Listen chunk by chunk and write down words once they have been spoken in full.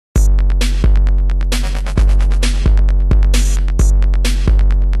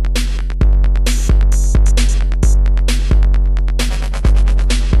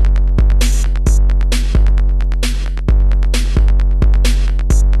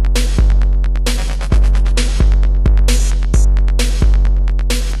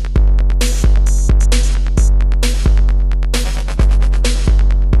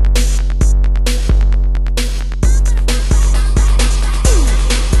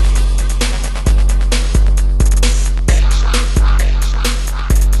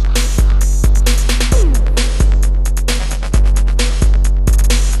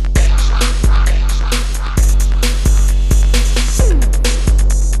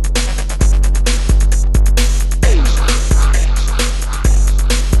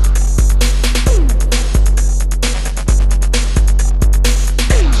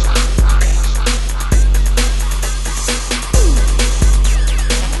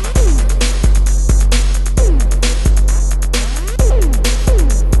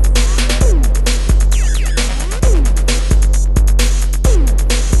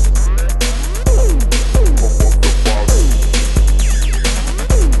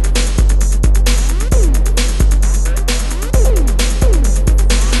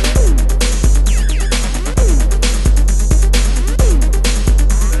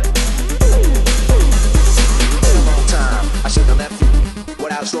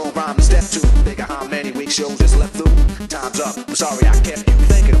got a strong rhyme to step to. Think of how many weeks shows just left through. Time's up, I'm sorry I kept you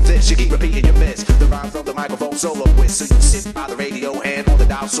thinking of this. You keep repeating your miss. The rhyme from the microphone solo with. So you sit by the radio and on the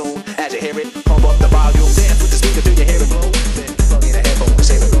dial soon. As you hear it, pump up the volume. Dance with the speaker till you hear it blow. Then